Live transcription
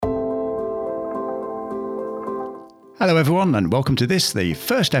Hello everyone and welcome to this, the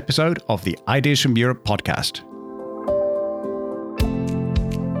first episode of the Ideas from Europe podcast.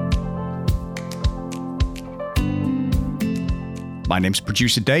 My name's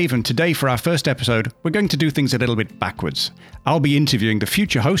producer Dave, and today for our first episode, we're going to do things a little bit backwards. I'll be interviewing the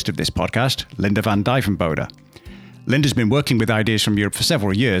future host of this podcast, Linda van Duivenbode. Linda's been working with Ideas from Europe for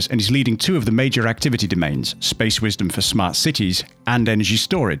several years and is leading two of the major activity domains, space wisdom for smart cities and energy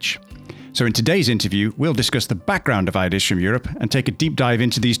storage. So in today's interview, we'll discuss the background of Ideas from Europe and take a deep dive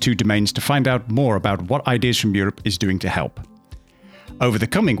into these two domains to find out more about what Ideas from Europe is doing to help. Over the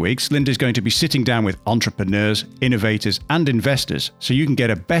coming weeks, Linda is going to be sitting down with entrepreneurs, innovators, and investors so you can get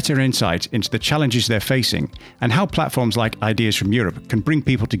a better insight into the challenges they're facing and how platforms like Ideas from Europe can bring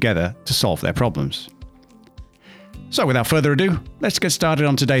people together to solve their problems. So without further ado, let's get started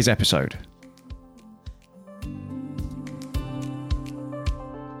on today's episode.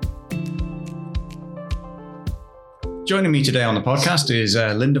 Joining me today on the podcast is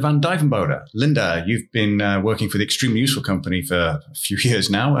Linda van Duivenbode. Linda, you've been working for the Extremely Useful Company for a few years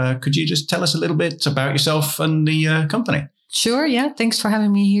now. Could you just tell us a little bit about yourself and the company? Sure, yeah. Thanks for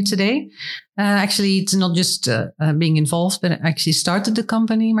having me here today. Actually, it's not just being involved, but I actually started the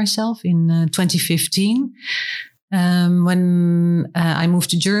company myself in 2015 when I moved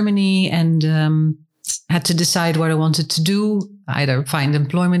to Germany and had to decide what I wanted to do, either find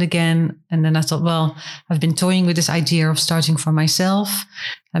employment again. And then I thought, well, I've been toying with this idea of starting for myself,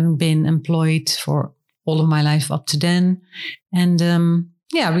 having been employed for all of my life up to then. And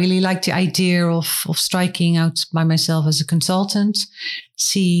I really liked the idea of striking out by myself as a consultant,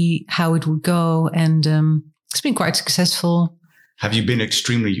 see how it would go. And it's been quite successful. Have you been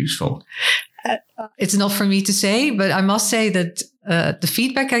extremely useful? It's not for me to say, but I must say that the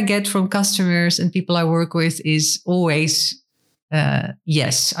feedback I get from customers and people I work with is always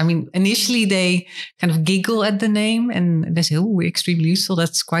yes. I mean, initially they kind of giggle at the name and they say, "Oh, we're extremely useful."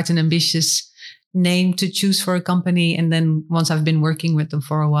 That's quite an ambitious name to choose for a company. And then once I've been working with them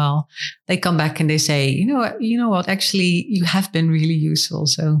for a while, they come back and they say, you know what, actually, you have been really useful.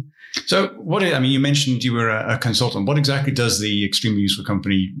 So you mentioned you were a consultant. What exactly does the Extremely Useful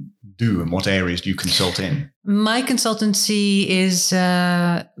Company do and what areas do you consult in? My consultancy is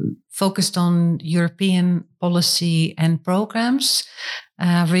focused on European policy and programs.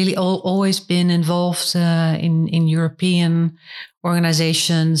 I've really always been involved in European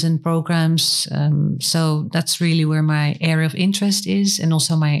organizations and programs. So that's really where my area of interest is and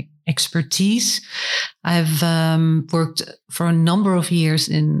also my expertise. I've worked for a number of years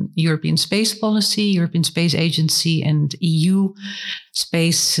in European space policy, European Space Agency and EU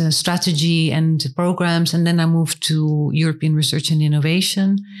space strategy and programs. And then I moved to European Research and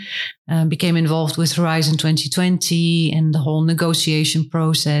Innovation, became involved with Horizon 2020 and the whole negotiation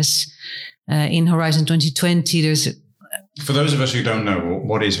process. In Horizon 2020, For those of us who don't know,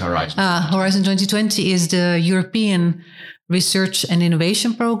 what is Horizon? Horizon 2020 is the European Research and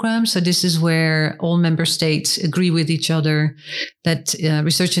Innovation Program. So this is where all member states agree with each other that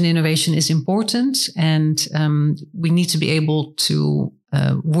research and innovation is important, and we need to be able to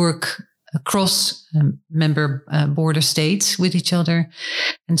work across member border states with each other.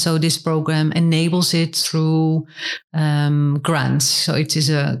 And so this program enables it through grants. So it is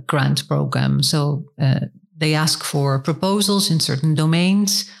a grant program. So they ask for proposals in certain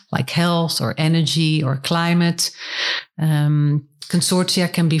domains like health or energy or climate. Consortia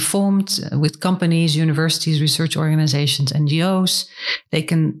can be formed with companies, universities, research organizations, NGOs. They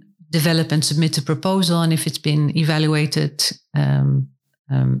can develop and submit a proposal. And if it's been evaluated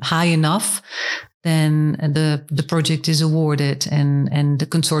high enough, then the project is awarded and the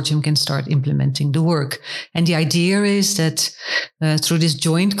consortium can start implementing the work. And the idea is that through this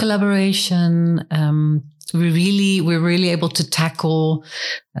joint collaboration, we're really able to tackle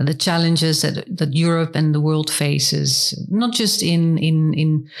the challenges that Europe and the world faces, not just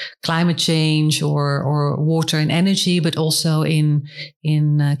in climate change or water and energy, but also in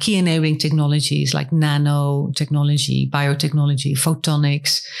key enabling technologies like nanotechnology, biotechnology,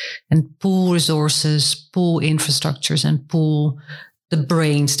 photonics, and pool resources, pool infrastructures, and pool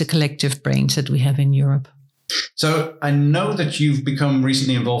the collective brains that we have in Europe. So I know that you've become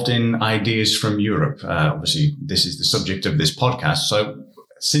recently involved in Ideas from Europe. Obviously, this is the subject of this podcast. So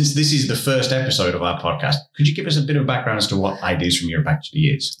since this is the first episode of our podcast, could you give us a bit of background as to what Ideas from Europe actually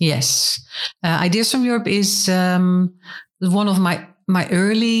is? Yes. Ideas from Europe is one of my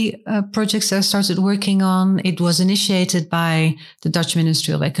early projects I started working on. It was initiated by the Dutch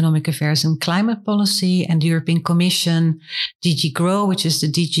Ministry of Economic Affairs and Climate Policy and the European Commission, DG GROW, which is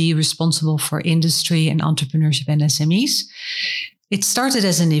the DG responsible for industry and entrepreneurship and SMEs. it started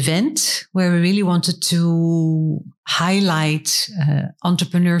as an event where we really wanted to highlight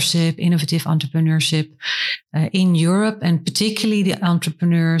entrepreneurship, innovative entrepreneurship in Europe, and particularly the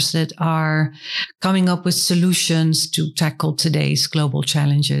entrepreneurs that are coming up with solutions to tackle today's global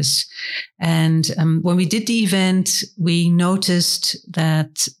challenges. And when we did the event, we noticed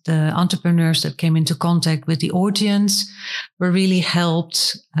that the entrepreneurs that came into contact with the audience were really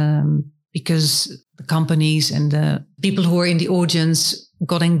helped because the companies and the people who were in the audience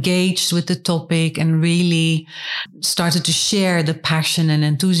got engaged with the topic and really started to share the passion and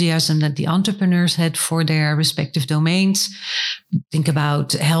enthusiasm that the entrepreneurs had for their respective domains. Think about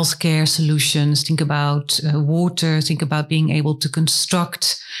healthcare solutions, think about water, think about being able to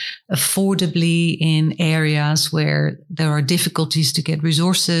construct affordably in areas where there are difficulties to get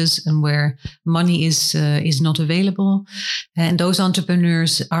resources and where money is not available. And those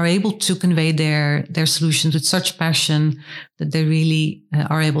entrepreneurs are able to convey their solutions with such passion that they really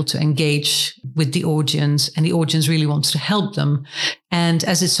are able to engage with the audience, and the audience really wants to help them. And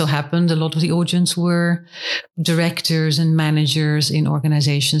as it so happened, a lot of the audience were directors and managers in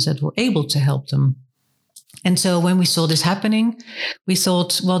organizations that were able to help them. And so when we saw this happening, we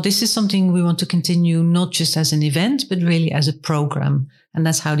thought, well, this is something we want to continue, not just as an event, but really as a program. And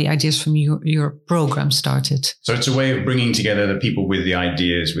that's how the Ideas from Europe program started. So it's a way of bringing together the people with the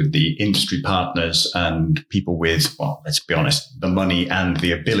ideas, with the industry partners, and people with, well, let's be honest, the money and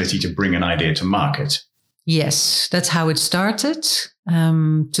the ability to bring an idea to market. Yes, that's how it started,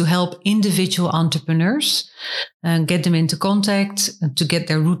 to help individual entrepreneurs and get them into contact, to get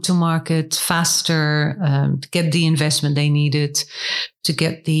their route to market faster, to get the investment they needed, to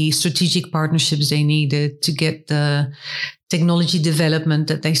get the strategic partnerships they needed, to get the technology development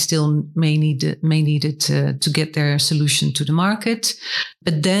that they still may need it to get their solution to the market.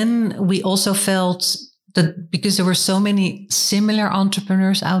 But then we also felt that because there were so many similar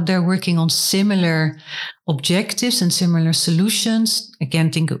entrepreneurs out there working on similar objectives and similar solutions. Again,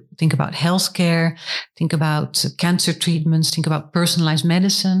 think about healthcare, think about cancer treatments, think about personalized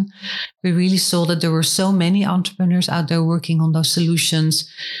medicine. We really saw that there were so many entrepreneurs out there working on those solutions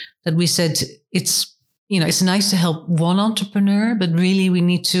that we said it's nice to help one entrepreneur, but really we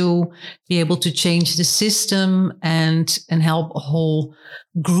need to be able to change the system and help a whole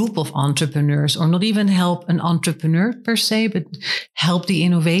group of entrepreneurs, or not even help an entrepreneur per se, but help the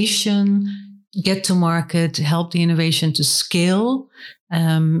innovation get to market, help the innovation to scale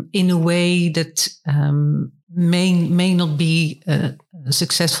in a way that may not be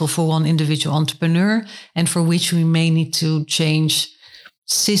successful for one individual entrepreneur, and for which we may need to change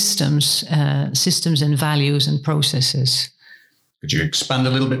systems and values and processes. Could you expand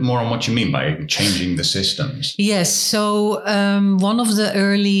a little bit more on what you mean by changing the systems? Yes. So one of the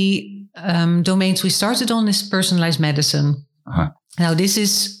early domains we started on is personalized medicine. Uh-huh. Now, this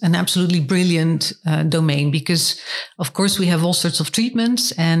is an absolutely brilliant domain because, of course, we have all sorts of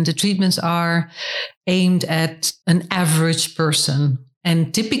treatments, and the treatments are aimed at an average person.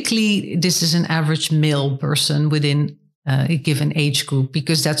 And typically, this is an average male person within a given age group,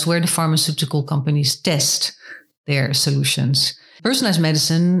 because that's where the pharmaceutical companies test their solutions. Personalized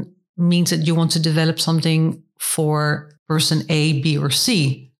medicine means that you want to develop something for person A, B, or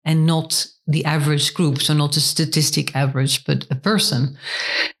C, and not the average group. So not a statistic average, but a person.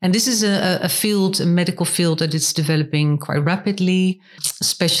 And this is a field, a medical field that is developing quite rapidly,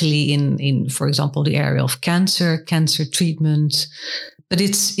 especially in, for example, the area of cancer treatment. But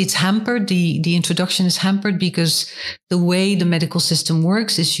it's hampered. The introduction is hampered because the way the medical system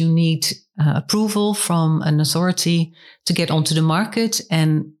works is you need approval from an authority to get onto the market.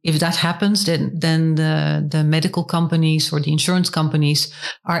 And if that happens, then the medical companies or the insurance companies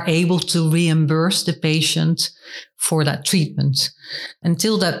are able to reimburse the patient for that treatment.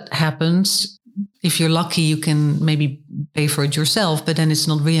 Until that happens, if you're lucky, you can maybe pay for it yourself, but then it's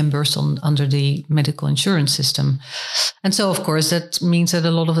not reimbursed under the medical insurance system. And so, of course, that means that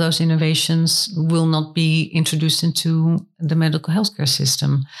a lot of those innovations will not be introduced into the medical healthcare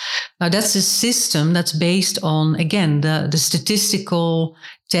system. Now, that's a system that's based on, again, the statistical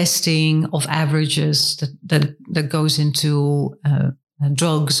testing of averages that goes into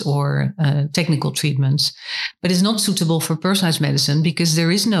drugs or technical treatments, but it's not suitable for personalized medicine because there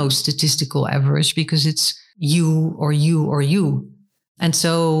is no statistical average, because it's you or you or you. And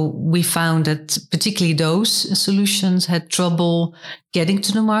so we found that particularly those solutions had trouble getting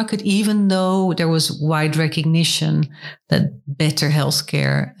to the market, even though there was wide recognition that better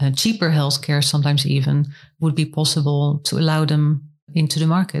healthcare, cheaper healthcare sometimes even, would be possible to allow them into the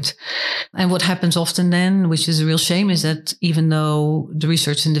market. And what happens often then, which is a real shame, is that even though the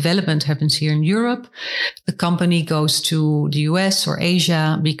research and development happens here in Europe, the company goes to the US or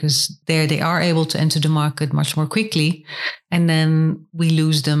Asia because there they are able to enter the market much more quickly. And then we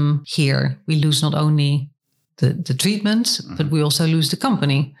lose them here. We lose not only the treatment, but we also lose the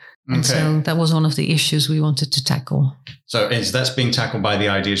company. And so that was one of the issues we wanted to tackle. So that's being tackled by the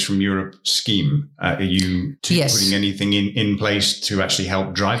Ideas from Europe scheme. Are you putting anything in place to actually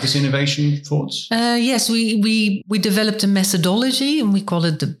help drive this innovation thoughts? Yes, we developed a methodology and we call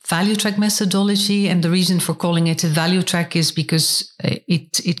it the value track methodology. And the reason for calling it a value track is because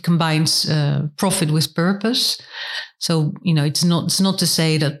it combines profit with purpose. So, it's not to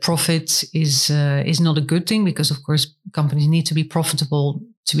say that profit is not a good thing, because of course companies need to be profitable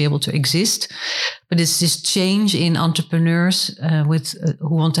to be able to exist. But it's this change in entrepreneurs who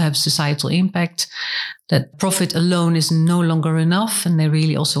want to have societal impact, that profit alone is no longer enough, and they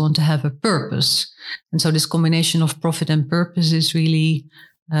really also want to have a purpose. And so this combination of profit and purpose is really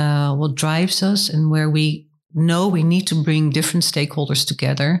what drives us, and where we know we need to bring different stakeholders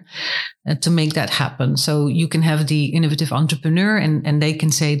together to make that happen. So you can have the innovative entrepreneur and they can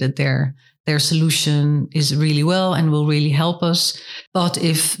say that their solution is really well and will really help us. But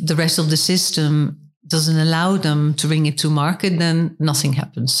if the rest of the system doesn't allow them to bring it to market, then nothing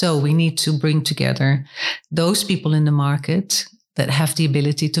happens. So we need to bring together those people in the market that have the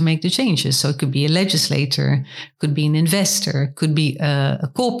ability to make the changes. So it could be a legislator, could be an investor, could be a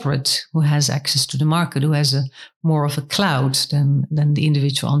corporate who has access to the market, who has more of a cloud than the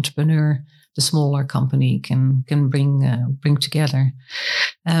individual entrepreneur, the smaller company can bring together.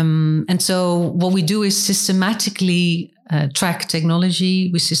 And so what we do is systematically track technology.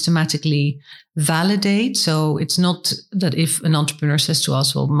 We systematically validate. So it's not that if an entrepreneur says to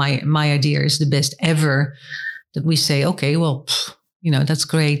us, well, my idea is the best ever, that we say, okay, well, that's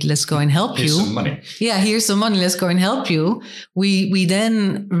great. Let's go and help you. Here's some money. Yeah, here's some money. Let's go and help you. We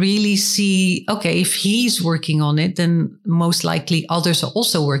then really see, okay, if he's working on it, then most likely others are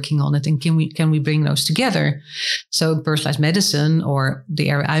also working on it. And can we bring those together? So personalized medicine, or the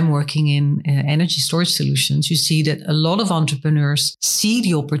area I'm working in, energy storage solutions, you see that a lot of entrepreneurs see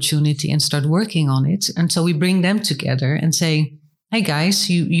the opportunity and start working on it. And so we bring them together and say, hey guys,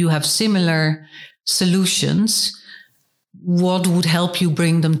 you have similar solutions. What would help you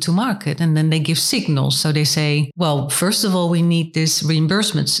bring them to market? And then they give signals. So they say, well, first of all, we need this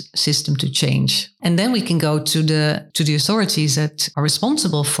reimbursement system to change. And then we can go to the authorities that are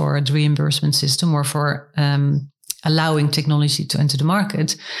responsible for the reimbursement system, or for allowing technology to enter the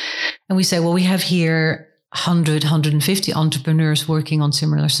market. And we say, well, we have here 100, 150 entrepreneurs working on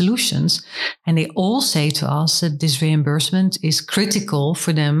similar solutions. And they all say to us that this reimbursement is critical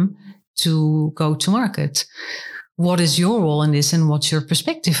for them to go to market. What is your role in this, and what's your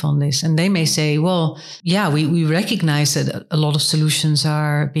perspective on this? And they may say, well, yeah, we recognize that a lot of solutions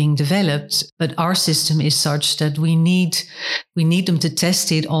are being developed, but our system is such that we need them to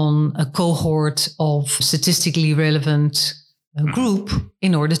test it on a cohort of statistically relevant group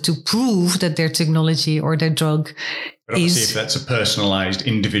in order to prove that their technology or their drug but obviously, if that's a personalized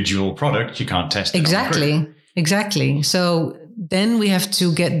individual product, you can't test it. Exactly. So then we have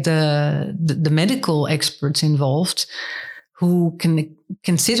to get the medical experts involved, who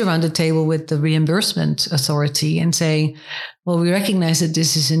can sit around the table with the reimbursement authority and say, well, we recognize that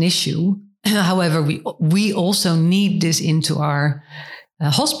this is an issue. However, we also need this into our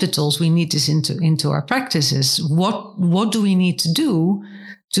hospitals. We need this into our practices. What do we need to do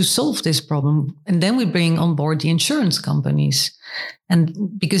to solve this problem? And then we bring on board the insurance companies, and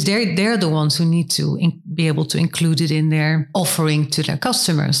because they're the ones who need to be able to include it in their offering to their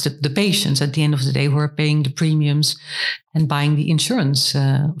customers, the patients at the end of the day, who are paying the premiums and buying the insurance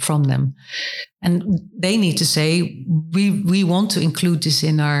from them. And they need to say, we want to include this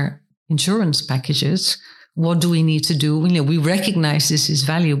in our insurance packages. What do we need to do? We recognize this is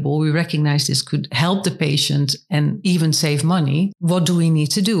valuable. We recognize this could help the patient and even save money. What do we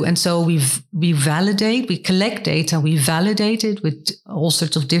need to do? And so we collect data, we validate it with all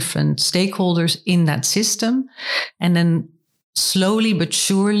sorts of different stakeholders in that system. And then slowly but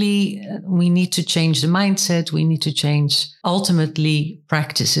surely, we need to change the mindset. We need to change ultimately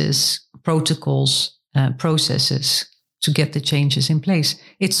practices, protocols, processes to get the changes in place.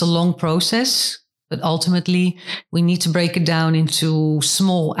 It's a long process. But ultimately, we need to break it down into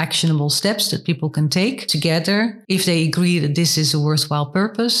small, actionable steps that people can take together if they agree that this is a worthwhile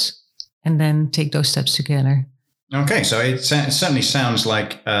purpose, and then take those steps together. Okay, so it certainly sounds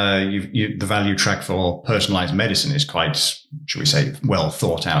like the value track for personalized medicine is quite should we say, well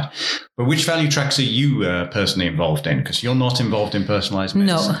thought out. But which value tracks are you personally involved in? Because you're not involved in personalized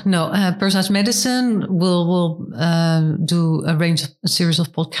medicine. No. Personalized medicine will do a series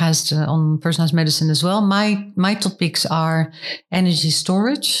of podcasts on personalized medicine as well. My topics are energy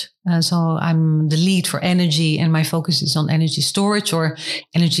storage. So I'm the lead for energy, and my focus is on energy storage or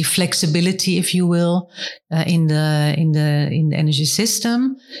energy flexibility, if you will, in the energy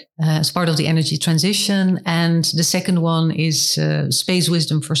system as part of the energy transition. And the second one is space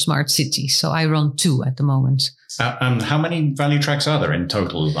wisdom for smart cities. So I run 2 at the moment. How many value tracks are there in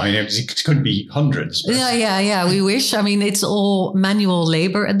total? I mean, it could be hundreds. But... Yeah. We wish. I mean, it's all manual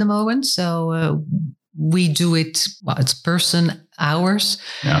labor at the moment. So we do it. Well, it's person hours.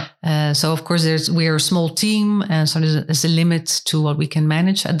 Yeah. So of course, we are a small team, so there's a limit to what we can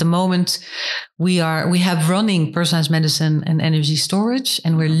manage. At the moment, we have running personalized medicine and energy storage,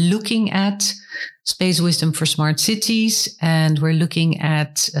 and we're looking at space wisdom for smart cities, and we're looking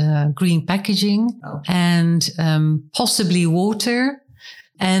at green packaging and possibly water.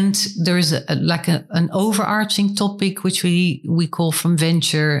 And there is an overarching topic which we call from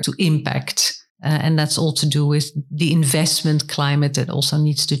venture to impact. And that's all to do with the investment climate that also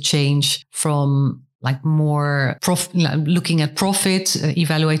needs to change from more looking at profit,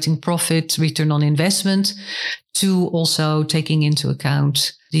 evaluating profit, return on investment, to also taking into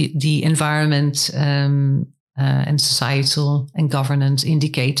account the environment and societal and governance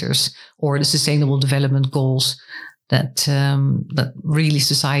indicators, or the sustainable development goals that really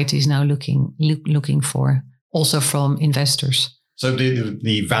society is now looking for, also from investors. So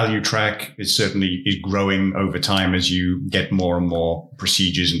the value track is growing over time as you get more and more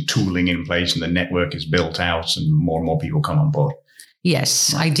procedures and tooling in place, and the network is built out and more people come on board.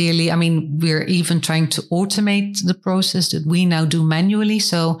 Yes, ideally. I mean, we're even trying to automate the process that we now do manually.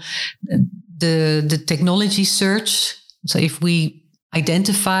 So the technology search. So if we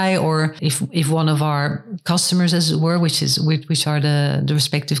identify, or if one of our customers, as it were, which are the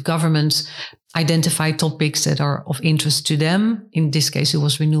respective governments, identify topics that are of interest to them. In this case, it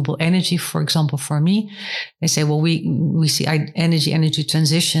was renewable energy, for example, for me. They say, well, we see energy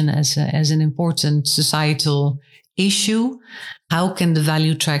transition as an important societal issue. How can the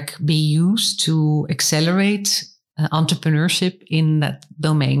value track be used to accelerate entrepreneurship in that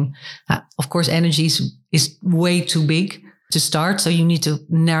domain? Of course, energy is way too big to start. So you need to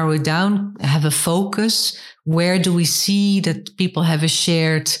narrow it down, have a focus. Where do we see that people have a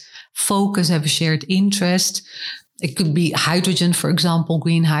shared focus, have a shared interest? It could be hydrogen, for example,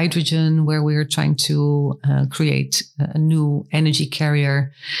 green hydrogen, where we're trying to create a new energy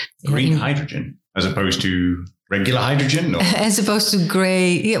carrier. Green hydrogen, as opposed to regular hydrogen? Or? As opposed to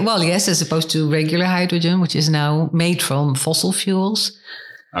as opposed to regular hydrogen, which is now made from fossil fuels.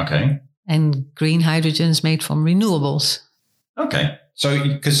 Okay. And green hydrogen is made from renewables. Okay. So,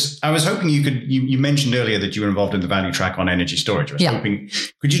 because I was hoping you mentioned earlier that you were involved in the value track on energy storage. I was hoping,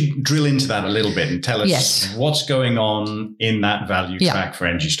 could you drill into that a little bit and tell us what's going on in that value track for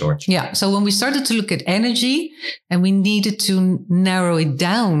energy storage? Yeah. So when we started to look at energy and we needed to narrow it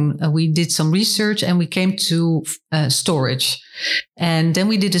down, we did some research and we came to storage. And then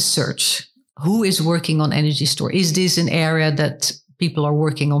we did a search. Who is working on energy storage? Is this an area that people are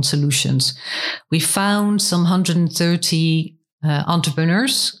working on solutions? We found some 130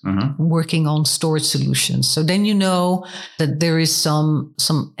 entrepreneurs working on storage solutions. So then you know that there is some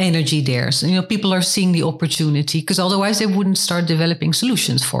energy there. So, people are seeing the opportunity, because otherwise they wouldn't start developing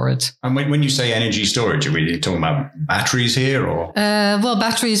solutions for it. And when you say energy storage, are we talking about batteries here, or?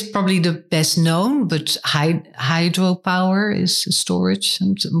 Battery is probably the best known, but hydropower is storage.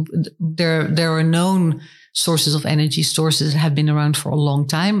 And there are known sources of energy sources that have been around for a long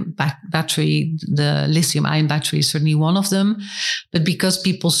time. Battery, the lithium-ion battery is certainly one of them. But because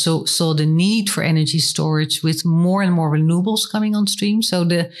people saw the need for energy storage with more and more renewables coming on stream. So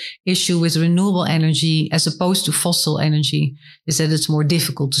the issue with renewable energy, as opposed to fossil energy, is that it's more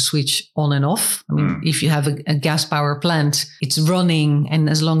difficult to switch on and off. I mean, if you have a gas power plant, it's running, and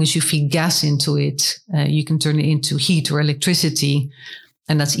as long as you feed gas into it, you can turn it into heat or electricity.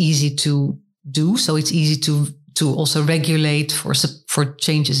 And that's easy to do. So it's easy to also regulate for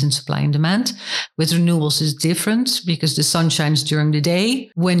changes in supply and demand. With renewables, it's different because the sun shines during the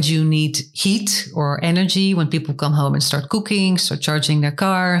day. When do you need heat or energy? When people come home and start cooking, start charging their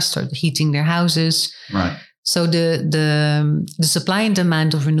cars, start heating their houses. Right. So the supply and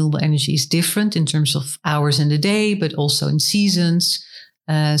demand of renewable energy is different in terms of hours in the day, but also in seasons.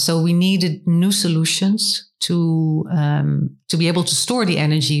 So we needed new solutions to be able to store the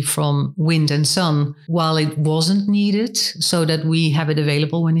energy from wind and sun while it wasn't needed, so that we have it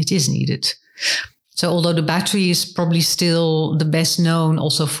available when it is needed. So although the battery is probably still the best known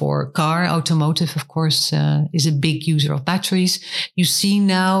also for automotive, of course, is a big user of batteries. You see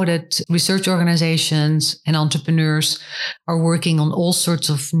now that research organizations and entrepreneurs are working on all sorts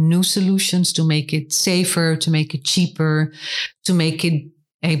of new solutions to make it safer, to make it cheaper, to make it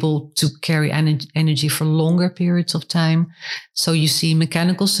able to carry energy for longer periods of time. So you see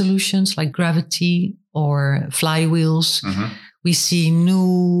mechanical solutions like gravity or flywheels. Mm-hmm. We see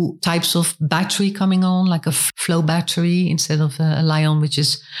new types of battery coming on, like a flow battery instead of a Li-ion, which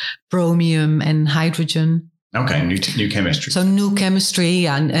is chromium and hydrogen. Okay, new chemistry. So new chemistry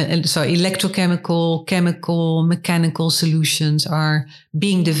and so electrochemical, chemical, mechanical solutions are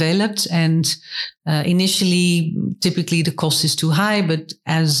being developed. And initially, typically the cost is too high, but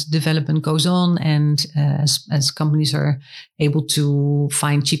as development goes on and as companies are able to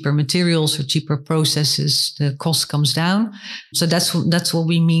find cheaper materials or cheaper processes, the cost comes down. So that's what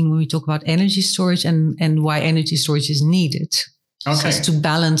we mean when we talk about energy storage and why energy storage is needed. Okay. So to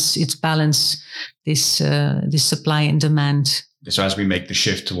balance this supply and demand. So as we make the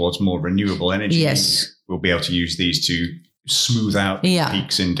shift towards more renewable energy, yes, we'll be able to use these to smooth out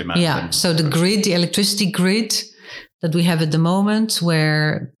peaks in demand. Yeah. So the grid, the electricity grid that we have at the moment,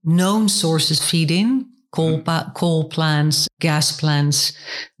 where known sources feed in, coal plants, gas plants,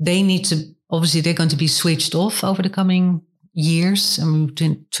 they're going to be switched off over the coming years. I mean,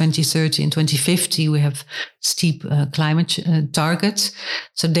 between 2030 and 2050, we have steep climate targets.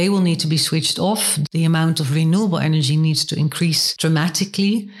 So they will need to be switched off. The amount of renewable energy needs to increase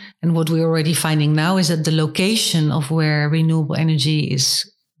dramatically. And what we're already finding now is that the location of where renewable energy is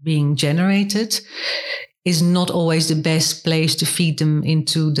being generated is not always the best place to feed them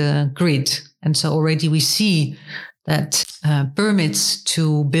into the grid. And so already we see that permits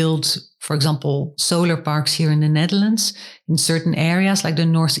to build, for example, solar parks here in the Netherlands, in certain areas like the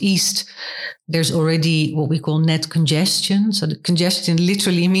Northeast, there's already what we call net congestion. So the congestion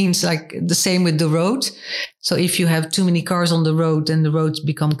literally means like the same with the road. So if you have too many cars on the road, then the roads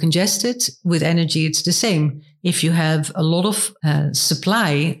become congested. With energy, it's the same. If you have a lot of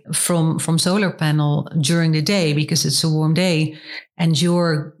supply from solar panel during the day because it's a warm day and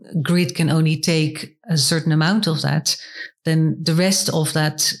your grid can only take a certain amount of that, then the rest of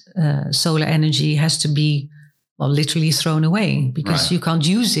that solar energy has to be literally thrown away because you can't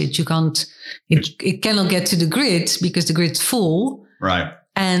use it. You can't. It cannot get to the grid because the grid's full. Right.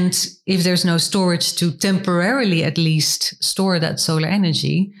 And if there's no storage to temporarily at least store that solar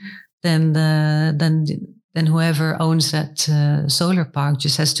energy, then whoever owns that solar park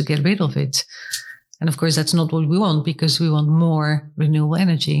just has to get rid of it. And of course, that's not what we want because we want more renewable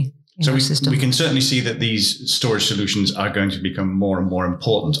energy. So we can certainly see that these storage solutions are going to become more and more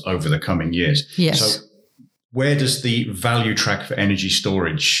important over the coming years. Yes. So where does the value track for energy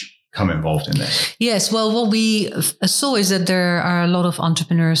storage come involved in this? Yes. Well, what we saw is that there are a lot of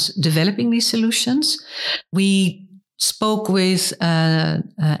entrepreneurs developing these solutions. We spoke with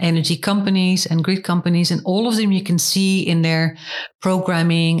energy companies and grid companies, and all of them you can see in their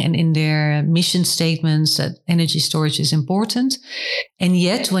programming and in their mission statements that energy storage is important. And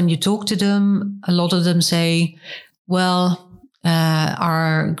yet when you talk to them, a lot of them say, well,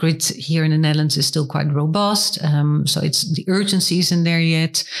 our grid here in the Netherlands is still quite robust. So the urgency isn't there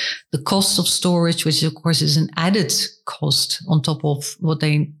yet. The cost of storage, which of course is an added cost on top of what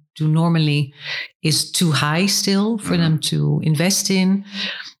they do normally, is too high still for them to invest in.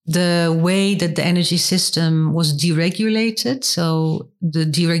 The way that the energy system was deregulated, so the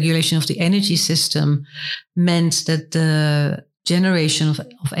deregulation of the energy system meant that the generation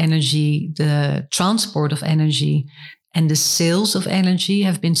of energy, the transport of energy, and the sales of energy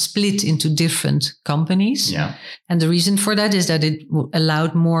have been split into different companies. Yeah. And the reason for that is that it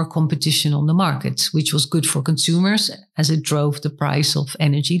allowed more competition on the market, which was good for consumers as it drove the price of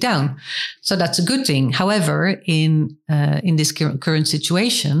energy down. So that's a good thing. However, in this current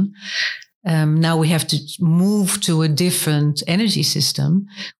situation, now we have to move to a different energy system.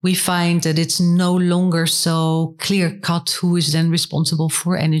 We find that it's no longer so clear cut who is then responsible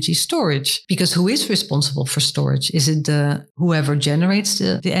for energy storage. Because who is responsible for storage? Is it whoever generates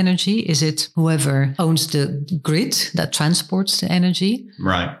the energy? Is it whoever owns the grid that transports the energy?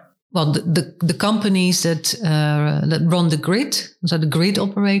 Right. Well, the companies that run the grid, so the grid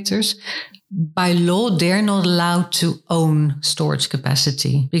operators, by law, they're not allowed to own storage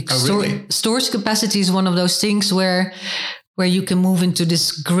capacity. Because storage capacity is one of those things where you can move into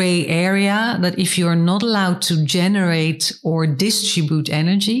this gray area that if you're not allowed to generate or distribute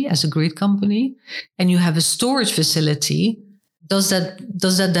energy as a grid company and you have a storage facility,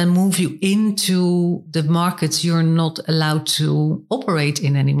 does that then move you into the markets you're not allowed to operate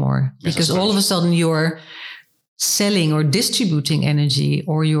in anymore? Yes, because all of a sudden you're selling or distributing energy,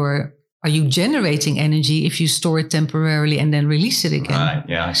 or are you generating energy if you store it temporarily and then release it again? Right.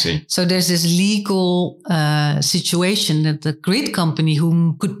 Yeah, I see. So there's this legal situation that the grid company,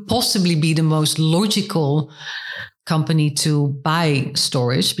 who could possibly be the most logical company to buy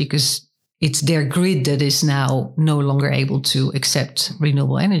storage, because it's their grid that is now no longer able to accept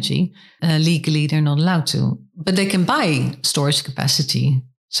renewable energy. Legally, they're not allowed to. But they can buy storage capacity.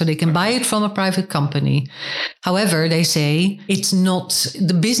 So they can buy it from a private company. However, they say it's not,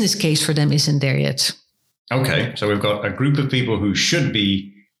 the business case for them isn't there yet. Okay, so we've got a group of people who should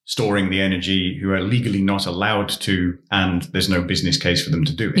be storing the energy who are legally not allowed to, and there's no business case for them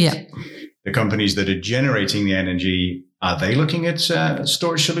to do it. Yeah. The companies that are generating the energy, are they looking at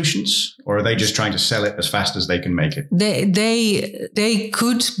storage solutions, or are they just trying to sell it as fast as they can make it? They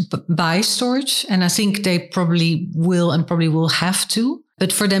could buy storage, and I think they probably will have to.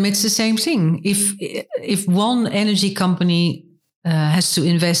 But for them, it's the same thing. If one energy company has to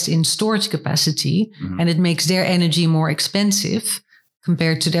invest in storage capacity, and it makes their energy more expensive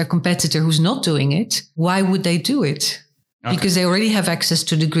compared to their competitor who's not doing it, why would they do it? Okay. Because they already have access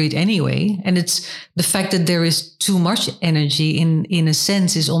to the grid anyway. And it's the fact that there is too much energy in a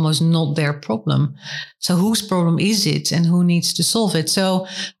sense is almost not their problem. So whose problem is it, and who needs to solve it? So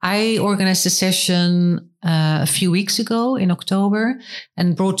I organized a session a few weeks ago in October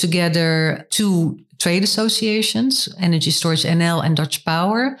and brought together two trade associations, Energy Storage NL and Dutch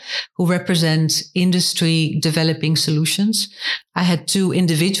Power, who represent industry developing solutions. I had two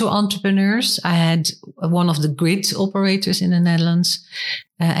individual entrepreneurs. I had one of the grid operators in the Netherlands,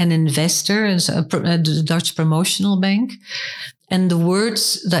 an investor, the Dutch Promotional Bank. And the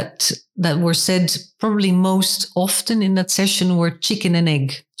words that were said probably most often in that session were chicken and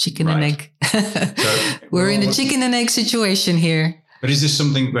egg. Chicken and egg. So, we're in a chicken and egg situation here. But is this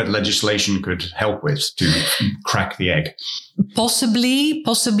something that legislation could help with to crack the egg? Possibly,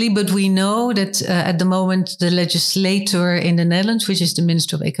 but we know that at the moment the legislator in the Netherlands, which is the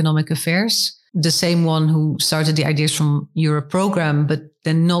Minister of Economic Affairs, the same one who started the Ideas from Europe program, but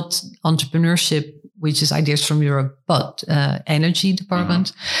then not entrepreneurship, which is Ideas from Europe, but energy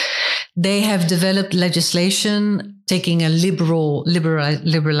department. They have developed legislation taking a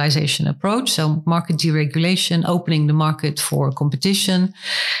liberalization approach. So market deregulation, opening the market for competition.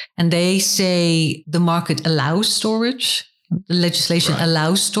 And they say the market allows storage. The legislation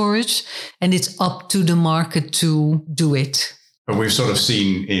allows storage, and it's up to the market to do it. But we've sort of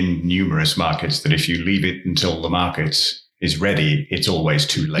seen in numerous markets that if you leave it until the market is ready, it's always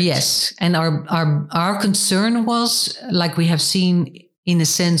too late. Yes. And our concern was, like we have seen in a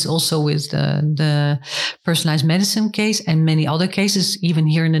sense also with the personalized medicine case and many other cases, even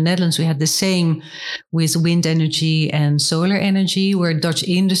here in the Netherlands, we had the same with wind energy and solar energy, where Dutch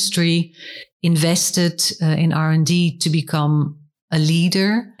industry invested in R&D to become a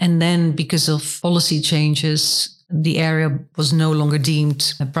leader. And then because of policy changes, the area was no longer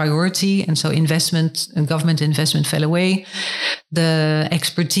deemed a priority. And so government investment fell away. The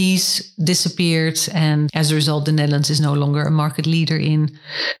expertise disappeared. And as a result, the Netherlands is no longer a market leader in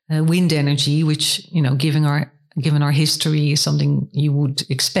wind energy, which, given our history, is something you would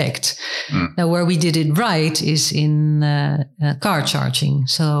expect. Now, where we did it right is in car charging.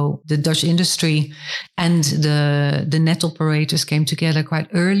 So the Dutch industry and the net operators came together quite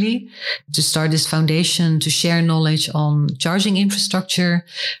early to start this foundation to share knowledge on charging infrastructure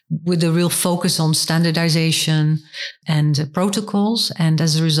with a real focus on standardization and protocols. And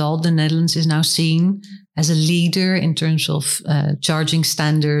as a result, the Netherlands is now seen as a leader in terms of charging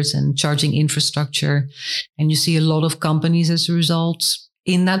standards and charging infrastructure. And you see a lot of companies as a result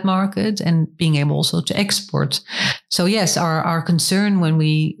in that market and being able also to export. So yes, our concern when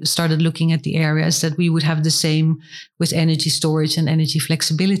we started looking at the area is that we would have the same with energy storage and energy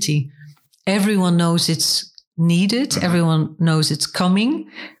flexibility. Everyone knows it's needed. Everyone knows it's coming.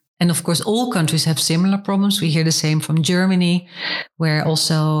 And of course, all countries have similar problems. We hear the same from Germany, where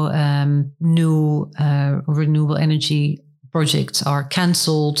also new renewable energy projects are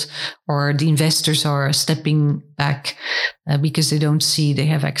cancelled, or the investors are stepping back because they don't see they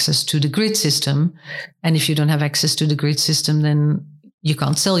have access to the grid system. And if you don't have access to the grid system, then you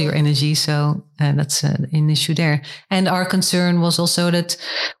can't sell your energy. So that's an issue there. And our concern was also that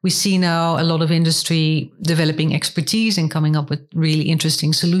we see now a lot of industry developing expertise and coming up with really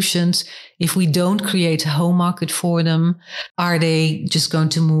interesting solutions. If we don't create a home market for them, are they just going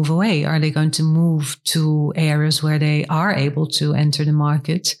to move away? Are they going to move to areas where they are able to enter the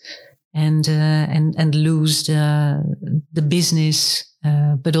market and lose the business,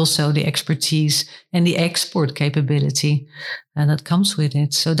 but also the expertise and the export capability that comes with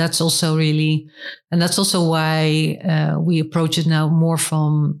it. So that's also and that's also why we approach it now more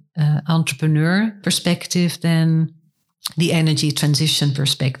from entrepreneur perspective than the energy transition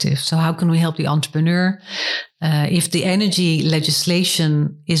perspective. So how can we help the entrepreneur? If the energy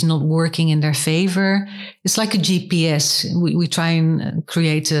legislation is not working in their favor, it's like a GPS. We try and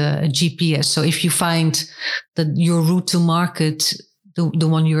create a GPS. So if you find that your route to market, the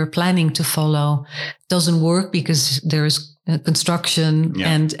one you're planning to follow, doesn't work because there is construction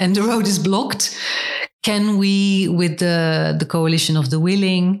and the road is blocked, can we, with the coalition of the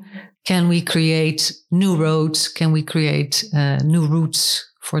willing, can we create new roads? Can we create new routes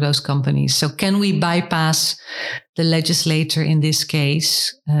for those companies? So can we bypass the legislator in this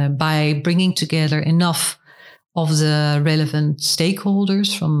case by bringing together enough of the relevant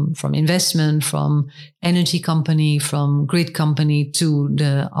stakeholders from investment, from energy company, from grid company to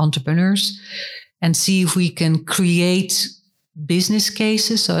the entrepreneurs, and see if we can create business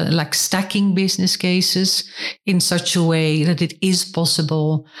cases, or like stacking business cases in such a way that it is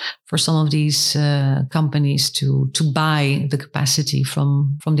possible for some of these companies to buy the capacity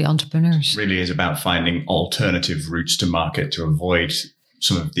from the entrepreneurs. It really is about finding alternative routes to market to avoid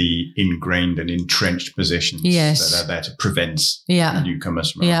some of the ingrained and entrenched positions that are there to prevent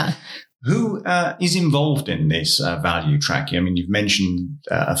newcomers from. Yeah. Who is involved in this value tracking? I mean, you've mentioned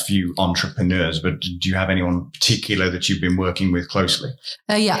a few entrepreneurs, but do you have anyone particular that you've been working with closely?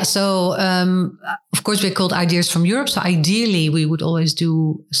 So, of course, we're called Ideas from Europe. So ideally, we would always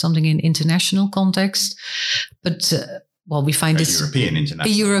do something in international context. But, we find a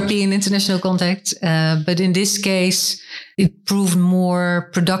European international context. But in this case, it proved more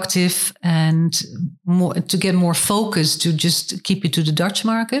productive and more to get more focus to just keep it to the Dutch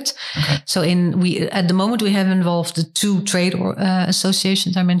market. Okay. So at the moment we have involved the two trade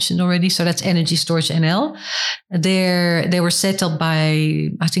associations I mentioned already. So that's Energy Storage NL. They were set up by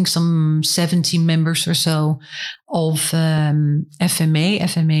I think some 70 members or so of FMA.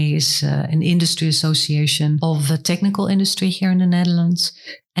 FMA is an industry association of the technical industry here in the Netherlands.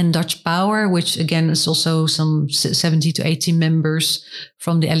 And Dutch Power, which again is also some 70 to 80 members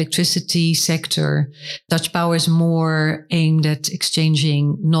from the electricity sector. Dutch Power is more aimed at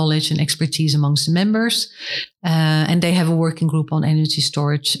exchanging knowledge and expertise amongst the members. And they have a working group on energy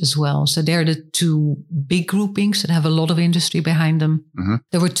storage as well. So they're the two big groupings that have a lot of industry behind them. Mm-hmm.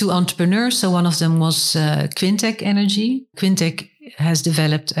 There were two entrepreneurs. So one of them was Quintec Energy. Quintec has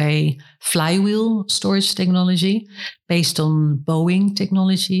developed a flywheel storage technology based on Boeing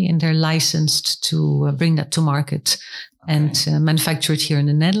technology, and they're licensed to bring that to market and manufacture it here in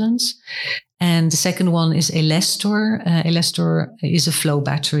the Netherlands. And the second one is Elestor. Elestor is a flow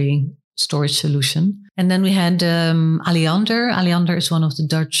battery storage solution. And then we had Alliander. Alliander is one of the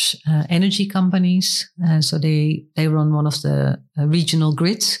Dutch energy companies. So they run one of the regional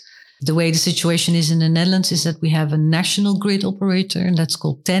grids. The way the situation is in the Netherlands is that we have a national grid operator, and that's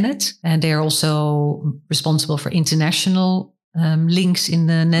called TenneT. And they're also responsible for international links in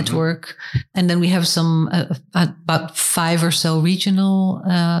the network. Mm-hmm. And then we have some about 5 or so regional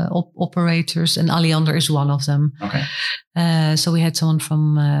operators, and Alliander is one of them. Okay. So we had someone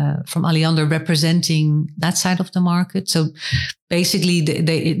from Alliander representing that side of the market. So basically,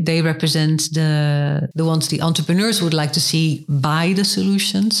 they represent the ones the entrepreneurs would like to see buy the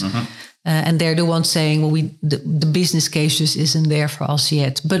solutions. Mm-hmm. And they're the ones saying, well, the business case just isn't there for us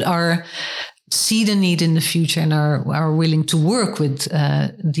yet, but see the need in the future and are willing to work with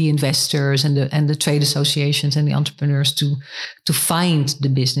the investors and the trade associations and the entrepreneurs to find the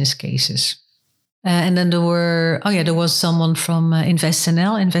business cases. And then there was someone from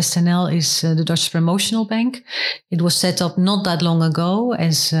InvestNL. InvestNL is the Dutch promotional bank. It was set up not that long ago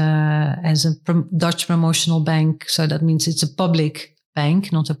as a Dutch promotional bank. So that means it's a public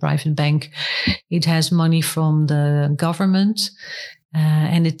bank, not a private bank. It has money from the government.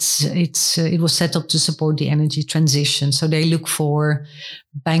 And it was set up to support the energy transition. So they look for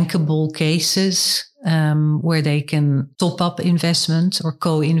bankable cases where they can top up investment or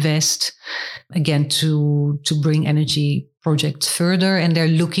co-invest again to bring energy projects further. And they're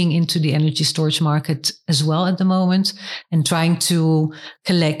looking into the energy storage market as well at the moment and trying to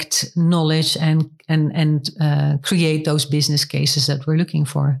collect knowledge and create those business cases that we're looking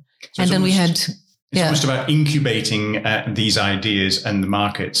for. So and then we had. It's almost about incubating these ideas and the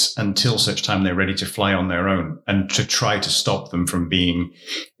markets until such time they're ready to fly on their own, and to try to stop them from being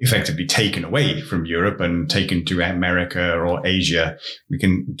effectively taken away from Europe and taken to America or Asia. We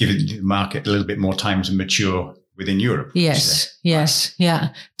can give the market a little bit more time to mature within Europe. Yes, yes, yeah.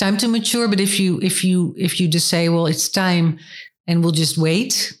 Time to mature. But if you just say, well, it's time, and we'll just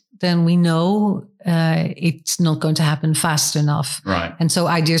wait, then we know it's not going to happen fast enough. Right. And so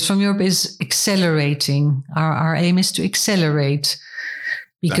Ideas from Europe is accelerating. Our aim is to accelerate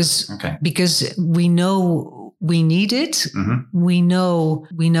because we know we need it. Mm-hmm. We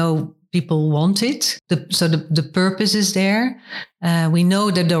know people want it. So the purpose is there. We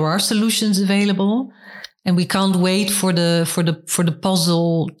know that there are solutions available. And we can't wait for the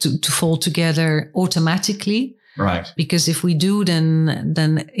puzzle to fall together automatically. Right. Because if we do,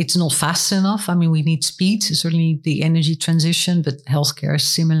 then it's not fast enough. I mean, we need speed, certainly the energy transition, but healthcare is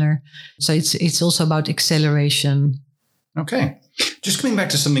similar. So it's also about acceleration. Okay. Just coming back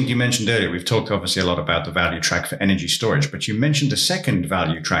to something you mentioned earlier, we've talked obviously a lot about the value track for energy storage, but you mentioned a second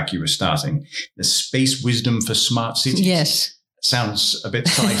value track you were starting, the space wisdom for smart cities. Yes. Sounds a bit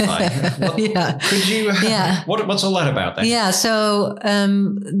sci-fi. Yeah. Could you? Yeah. What's all that about then? Yeah. So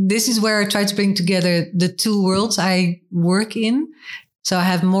this is where I try to bring together the two worlds I work in. So I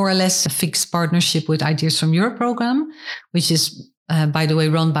have more or less a fixed partnership with Ideas from Europe program, which is, by the way,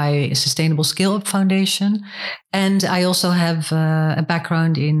 run by a Sustainable Scale-Up Foundation. And I also have a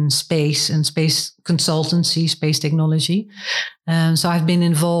background in space and space consultancy, space technology. So I've been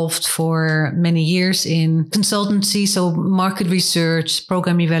involved for many years in consultancy, so market research,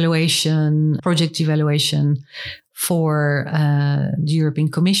 program evaluation, project evaluation for the European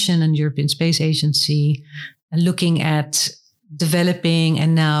Commission and European Space Agency, looking at developing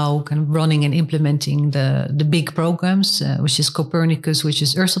and now kind of running and implementing the big programs, which is Copernicus, which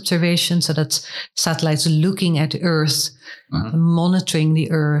is Earth observation. So that's satellites looking at Earth, monitoring the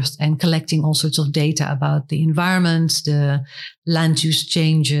Earth and collecting all sorts of data about the environment, the land use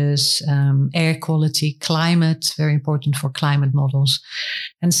changes, air quality, climate, very important for climate models.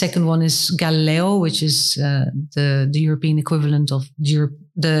 And the second one is Galileo, which is the European equivalent of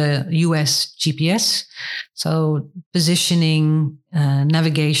the US GPS. So positioning,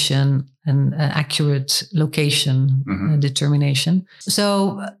 navigation, and accurate location determination.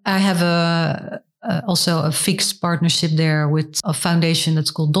 So I have also a fixed partnership there with a foundation that's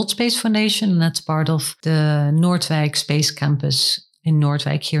called Space Foundation, and that's part of the Noordwijk Space Campus in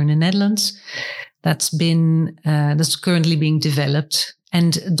Noordwijk here in the Netherlands. That's currently being developed.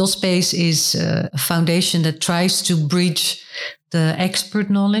 And Space is a foundation that tries to bridge the expert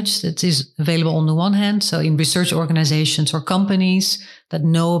knowledge that is available on the one hand, so in research organizations or companies that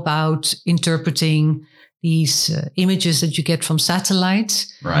know about interpreting these images that you get from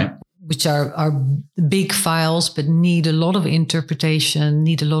satellites, right, which are big files, but need a lot of interpretation,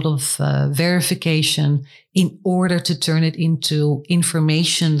 need a lot of verification in order to turn it into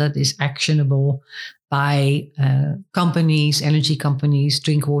information that is actionable by companies, energy companies,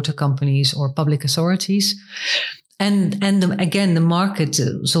 drink water companies, or public authorities. And again, the market,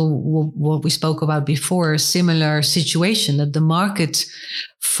 so what we spoke about before, a similar situation, that the market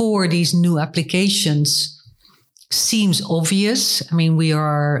for these new applications seems obvious. I mean, we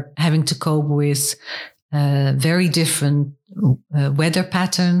are having to cope with very different weather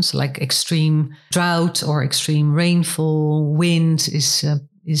patterns, like extreme drought or extreme rainfall. Wind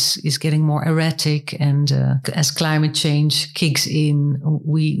is getting more erratic, and as climate change kicks in,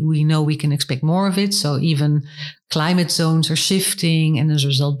 we know we can expect more of it. So even climate zones are shifting, and as a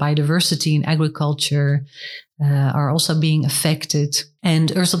result, biodiversity in agriculture are also being affected.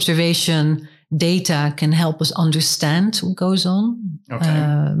 And Earth observation data can help us understand what goes on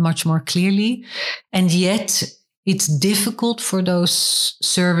much more clearly. And yet it's difficult for those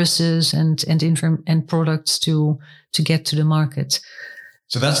services and products to get to the market.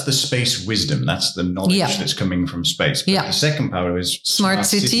 So that's the space wisdom. That's the knowledge that's coming from space. But the second part is smart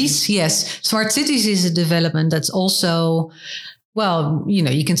cities. Yes. Smart cities is a development that's also, well,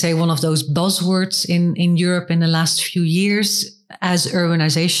 you can say one of those buzzwords in Europe in the last few years. As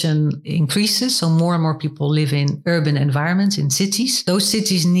urbanization increases, so more and more people live in urban environments, in cities. Those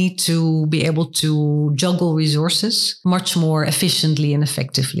cities need to be able to juggle resources much more efficiently and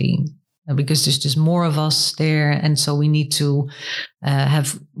effectively, because there's just more of us there. And so we need to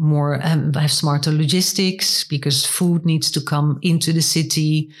have smarter logistics, because food needs to come into the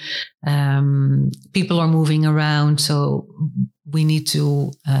city. People are moving around. So we need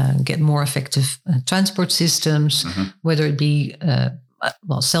to get more effective transport systems, whether it be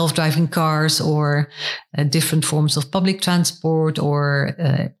self-driving cars or different forms of public transport or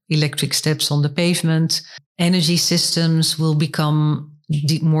electric steps on the pavement. Energy systems will become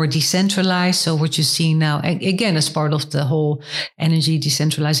more decentralized. So what you see now, again, as part of the whole energy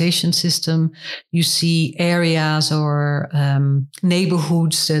decentralization system, you see areas or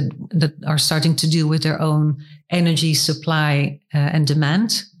neighborhoods that are starting to deal with their own energy supply and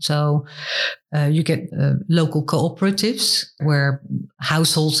demand. So you get local cooperatives where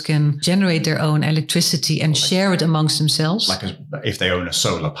households can generate their own electricity and share it amongst themselves. Like if they own a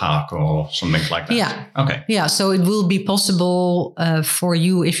solar park or something like that. Yeah. Okay. Yeah. So it will be possible for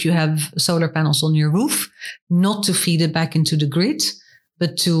you, if you have solar panels on your roof, not to feed it back into the grid,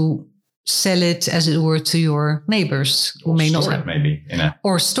 but to sell it, as it were, to your neighbors who may not have, maybe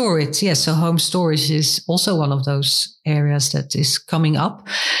or store it. Yes, so home storage is also one of those areas that is coming up,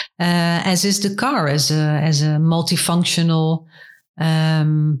 as is the car as a multifunctional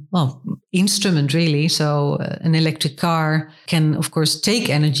instrument, really. So an electric car can, of course, take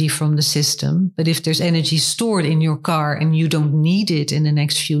energy from the system, but if there's energy stored in your car and you don't need it in the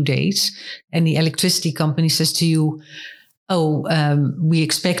next few days, and the electricity company says to you, we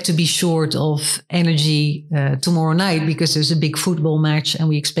expect to be short of energy tomorrow night because there's a big football match and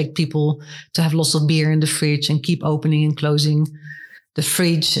we expect people to have lots of beer in the fridge and keep opening and closing the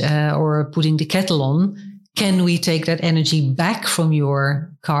fridge or putting the kettle on. Can we take that energy back from your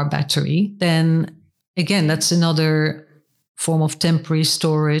car battery? Then again, that's another form of temporary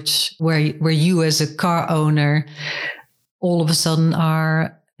storage where you as a car owner all of a sudden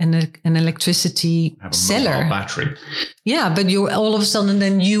are an electricity seller. Battery. Yeah, but you're all of a sudden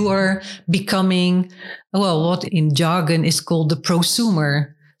then you are becoming, what in jargon is called the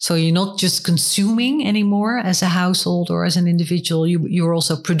prosumer. So you're not just consuming anymore as a household or as an individual. You're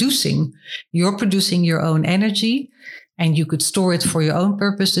also producing. You're producing your own energy, and you could store it for your own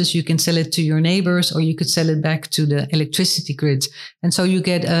purposes. You can sell it to your neighbors, or you could sell it back to the electricity grid. And so you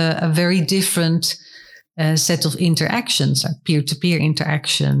get a very different set of interactions, like peer-to-peer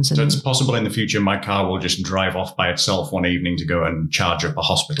interactions. So it's possible in the future my car will just drive off by itself one evening to go and charge up a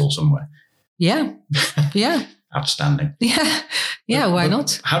hospital somewhere. Yeah. Yeah. Outstanding. Yeah. Yeah. Why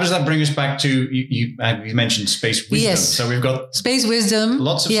not? How does that bring us back to, you mentioned space wisdom. Yes. So we've got space wisdom.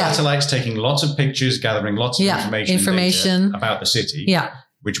 Lots of satellites taking lots of pictures, gathering lots of information about the city. Yeah.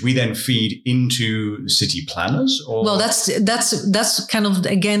 Which we then feed into city planners? Or? Well, that's kind of,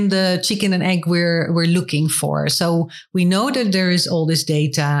 again, the chicken and egg we're looking for. So we know that there is all this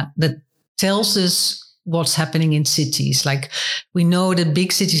data that tells us what's happening in cities. Like we know that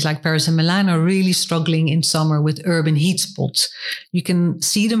big cities like Paris and Milan are really struggling in summer with urban heat spots. You can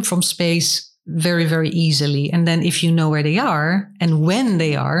see them from space very, very easily. And then if you know where they are and when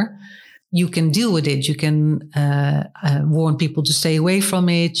they are, you can deal with it. You can warn people to stay away from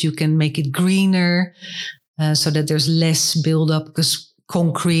it. You can make it greener so that there's less buildup, because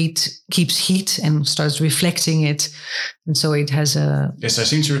concrete keeps heat and starts reflecting it. And so it has a... Yes, I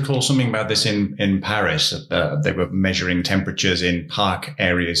seem to recall something about this in Paris. They were measuring temperatures in park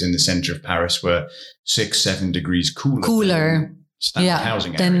areas in the center of Paris were 6-7 degrees cooler.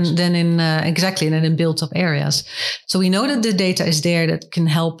 Housing areas. Then in built up areas. So we know that the data is there that can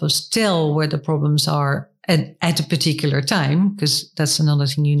help us tell where the problems are at a particular time, because that's another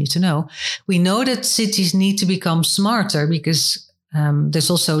thing you need to know. We know that cities need to become smarter because there's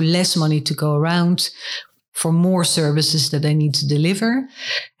also less money to go around for more services that they need to deliver.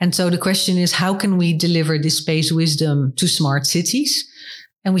 And so the question is, how can we deliver this space wisdom to smart cities?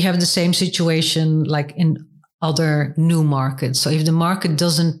 And we have the same situation like in other new markets. So if the market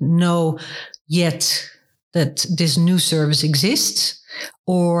doesn't know yet that this new service exists,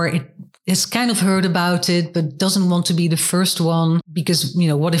 or it has kind of heard about it, but doesn't want to be the first one because,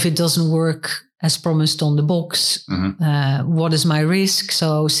 what if it doesn't work as promised on the box? Mm-hmm. What is my risk?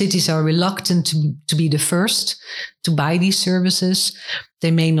 So cities are reluctant to be the first to buy these services.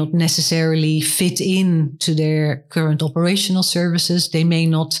 They may not necessarily fit in to their current operational services. They may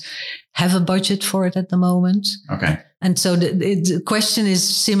not have a budget for it at the moment. Okay. And so the question is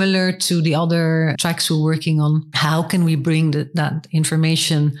similar to the other tracks we're working on. How can we bring that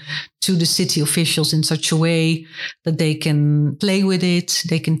information to the city officials in such a way that they can play with it,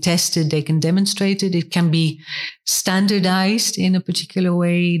 they can test it, they can demonstrate it. It can be standardized in a particular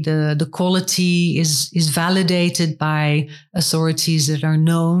way. The quality is validated by authorities that are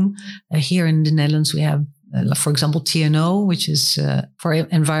known. Here in the Netherlands, we have for example, TNO, which is for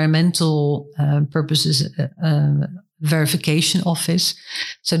environmental purposes, verification office.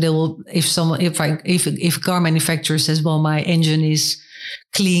 So they will, if a car manufacturer says, well, my engine is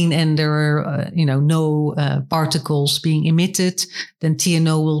clean and there are no particles being emitted, then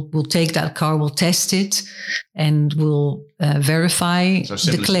TNO will take that car, will test it, and will verify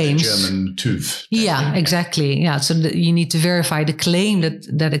the claims. To the German TÜV. Yeah, exactly. Yeah, so you need to verify the claim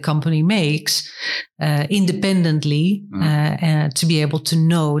that a company makes independently to be able to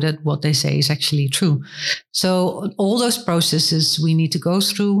know that what they say is actually true. So all those processes we need to go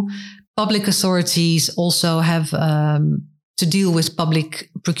through. public authorities also have to deal with public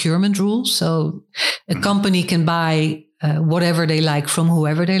procurement rules. So a company can buy whatever they like from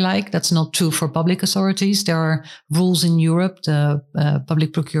whoever they like. That's not true for public authorities. There are rules in Europe, the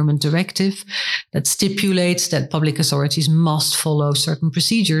Public Procurement Directive, that stipulates that public authorities must follow certain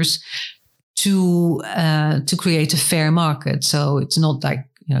procedures to create a fair market. So it's not like,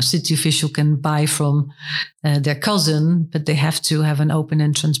 city official can buy from their cousin, but they have to have an open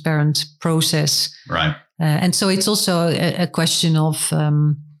and transparent process. Right. And so it's also a question of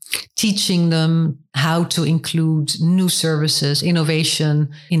teaching them how to include new services, innovation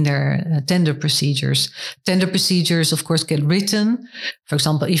in their tender procedures. Tender procedures, of course, get written. For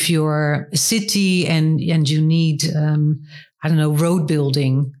example, if you're a city and you need, road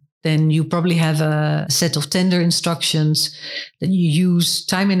building, then you probably have a set of tender instructions that you use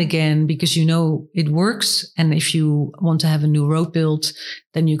time and again because you know it works. And if you want to have a new road built,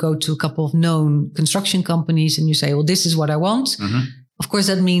 then you go to a couple of known construction companies and you say, well, this is what I want. Mm-hmm. Of course,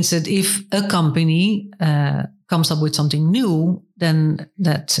 that means that if a company comes up with something new, then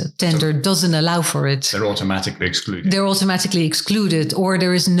that tender doesn't allow for it. They're automatically excluded. Or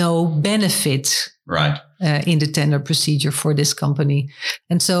there is no benefit right. In the tender procedure for this company.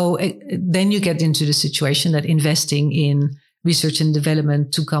 And so then you get into the situation that investing in research and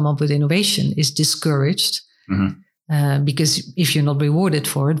development to come up with innovation is discouraged. Mm-hmm. Because if you're not rewarded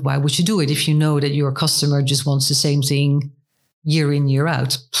for it, why would you do it? If you know that your customer just wants the same thing year in, year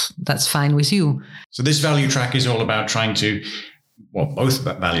out, that's fine with you. So this value track is all about trying to, both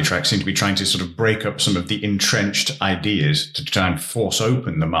value tracks seem to be trying to sort of break up some of the entrenched ideas to try and force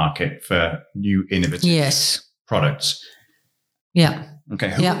open the market for new innovative products. Yeah.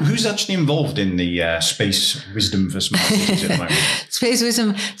 Okay. Who's actually involved in the space wisdom for smart cities at the moment? Space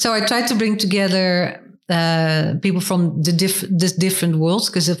wisdom. So I tried to bring together people from the different worlds,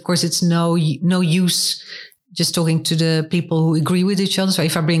 because of course it's no use just talking to the people who agree with each other. So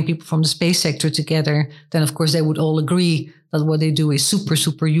if I bring people from the space sector together, then of course they would all agree that what they do is super,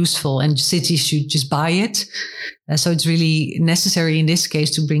 super useful and cities should just buy it. So it's really necessary in this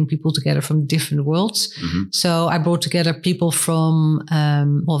case to bring people together from different worlds. Mm-hmm. So I brought together people from,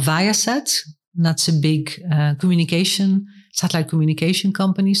 Viasat. That's a big satellite communication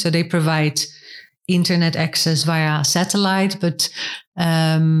company. So they provide internet access via satellite, but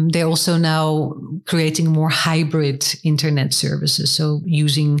they're also now creating more hybrid internet services. So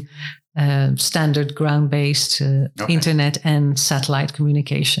using standard ground-based internet and satellite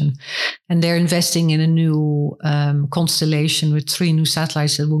communication. And they're investing in a new constellation with 3 new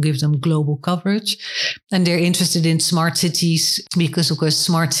satellites that will give them global coverage. And they're interested in smart cities because, of course,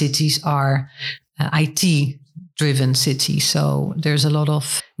 smart cities are IT-driven cities. So there's a lot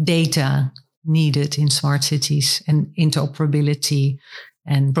of data needed in smart cities and interoperability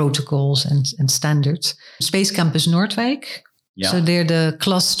and protocols and standards. Space Campus Noordwijk. Yeah. So they're the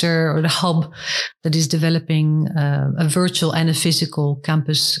cluster or the hub that is developing a virtual and a physical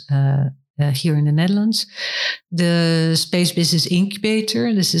campus here in the Netherlands. The Space Business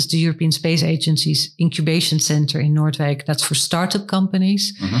Incubator. This is the European Space Agency's incubation center in Noordwijk. That's for startup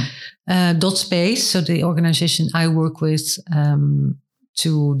companies. Mm-hmm. Dot Space. So the organization I work with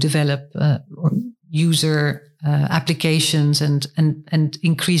to develop user applications and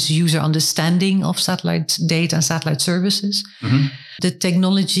increase user understanding of satellite data and satellite services. Mm-hmm. The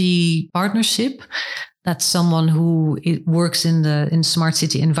Technology Partnership, that's someone who works in smart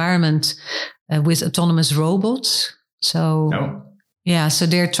city environment with autonomous robots. So so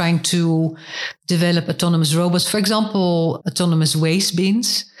they're trying to develop autonomous robots. For example, autonomous waste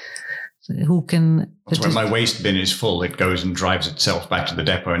bins. Who can? So when my waste bin is full, it goes and drives itself back to the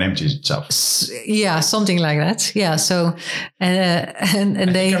depot and empties itself. Yeah, something like that. Yeah. So,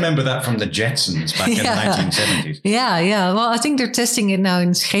 and I remember that from the Jetsons back in the 1970s. Yeah. Well, I think they're testing it now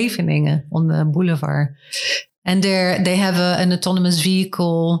in Scheveningen on the boulevard, and they have an autonomous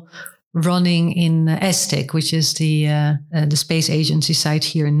vehicle running in ESTEC, which is the space agency site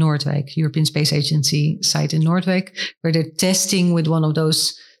here in Noordwijk, European Space Agency site in Noordwijk, where they're testing with one of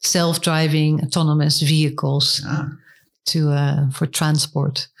those self-driving autonomous vehicles for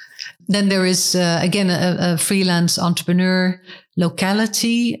transport. Then there is, again, a freelance entrepreneur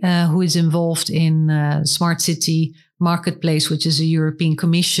locality who is involved in Smart City Marketplace, which is a European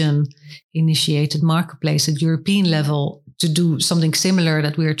Commission initiated marketplace at European level to do something similar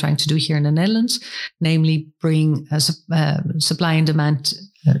that we are trying to do here in the Netherlands, namely bring supply and demand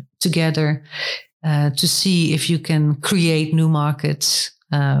together to see if you can create new markets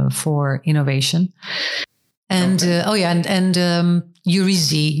for innovation. And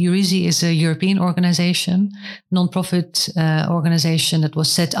Eurysi is a European organization, non-profit organization that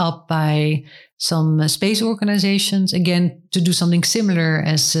was set up by some space organizations, again, to do something similar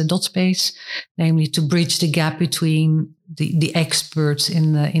as DotSpace, namely to bridge the gap between the experts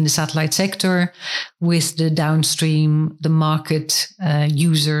in the satellite sector with the downstream, the market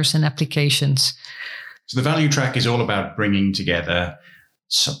users and applications. So the value track is all about bringing together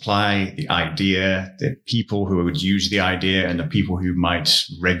supply, the idea, the people who would use the idea, and the people who might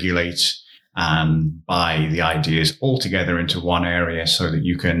regulate and buy the ideas all together into one area so that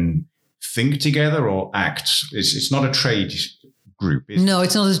you can think together or act. It's not a trade group. No,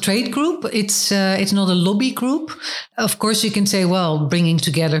 it's not a trade group. It's not a lobby group. Of course, you can say, well, bringing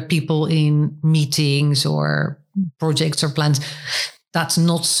together people in meetings or projects or plans, that's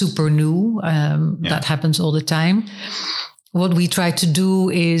not super new. That happens all the time. What we try to do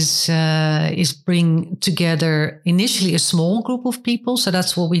is bring together initially a small group of people. So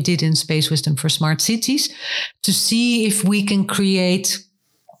that's what we did in Space Wisdom for Smart Cities, to see if we can create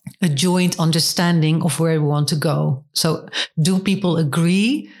a joint understanding of where we want to go. So do people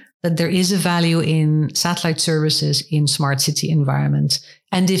agree that there is a value in satellite services in smart city environments?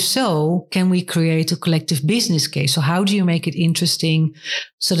 And if so, can we create a collective business case? So how do you make it interesting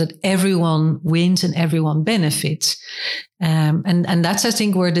so that everyone wins and everyone benefits? And that's, I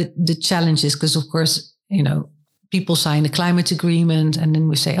think, where the challenge is, because of course, people sign a climate agreement and then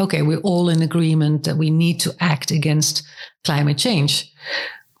we say, okay, we're all in agreement that we need to act against climate change.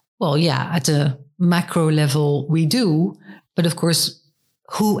 Well, yeah, at a macro level, we do. But of course,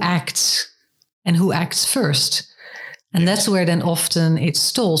 who acts and who acts first? And that's where then often it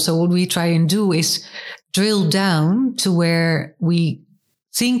stalls. So what we try and do is drill down to where we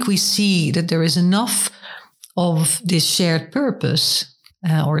think we see that there is enough of this shared purpose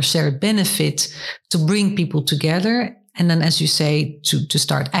or shared benefit to bring people together. And then, as you say, to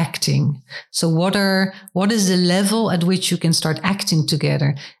start acting. So what is the level at which you can start acting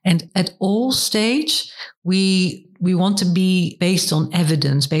together? And at all stage, we want to be based on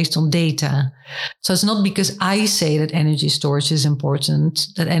evidence, based on data. So it's not because I say that energy storage is important,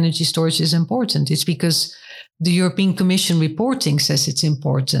 that energy storage is important. It's because the European Commission reporting says it's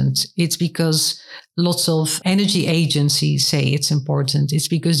important. It's because lots of energy agencies say it's important. It's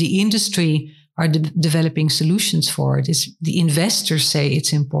because the industry are developing solutions for it. It's the investors say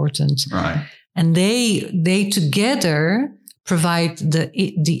it's important. Right. And they together provide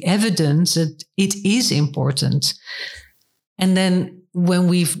the evidence that it is important. And then when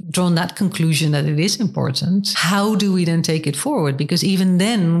we've drawn that conclusion that it is important, how do we then take it forward? Because even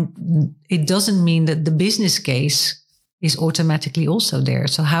then, it doesn't mean that the business case is automatically also there.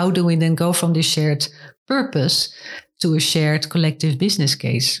 So how do we then go from this shared purpose to a shared collective business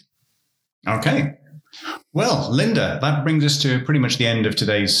case? Okay. Well, Linda, that brings us to pretty much the end of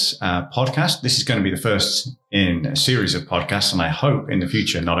today's podcast. This is going to be the first in a series of podcasts, and I hope in the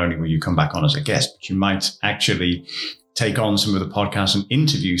future, not only will you come back on as a guest, but you might actually take on some of the podcasts and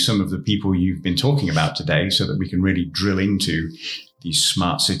interview some of the people you've been talking about today so that we can really drill into these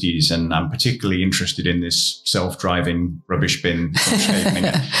smart cities. And I'm particularly interested in this self-driving rubbish bin.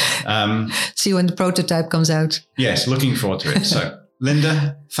 See when the prototype comes out. Yes, looking forward to it. So,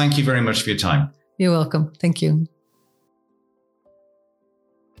 Linda, thank you very much for your time. You're welcome. Thank you.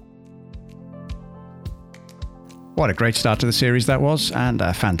 What a great start to the series that was, and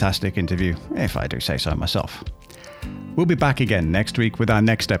a fantastic interview, if I do say so myself. We'll be back again next week with our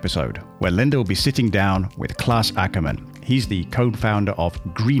next episode, where Linda will be sitting down with Klaas Ackerman. He's the co-founder of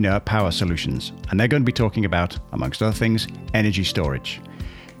Greener Power Solutions, and they're going to be talking about, amongst other things, energy storage.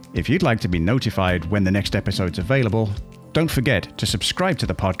 If you'd like to be notified when the next episode's available, don't forget to subscribe to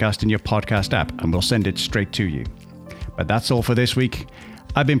the podcast in your podcast app, and we'll send it straight to you. But that's all for this week.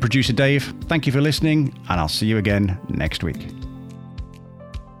 I've been producer Dave. Thank you for listening, and I'll see you again next week.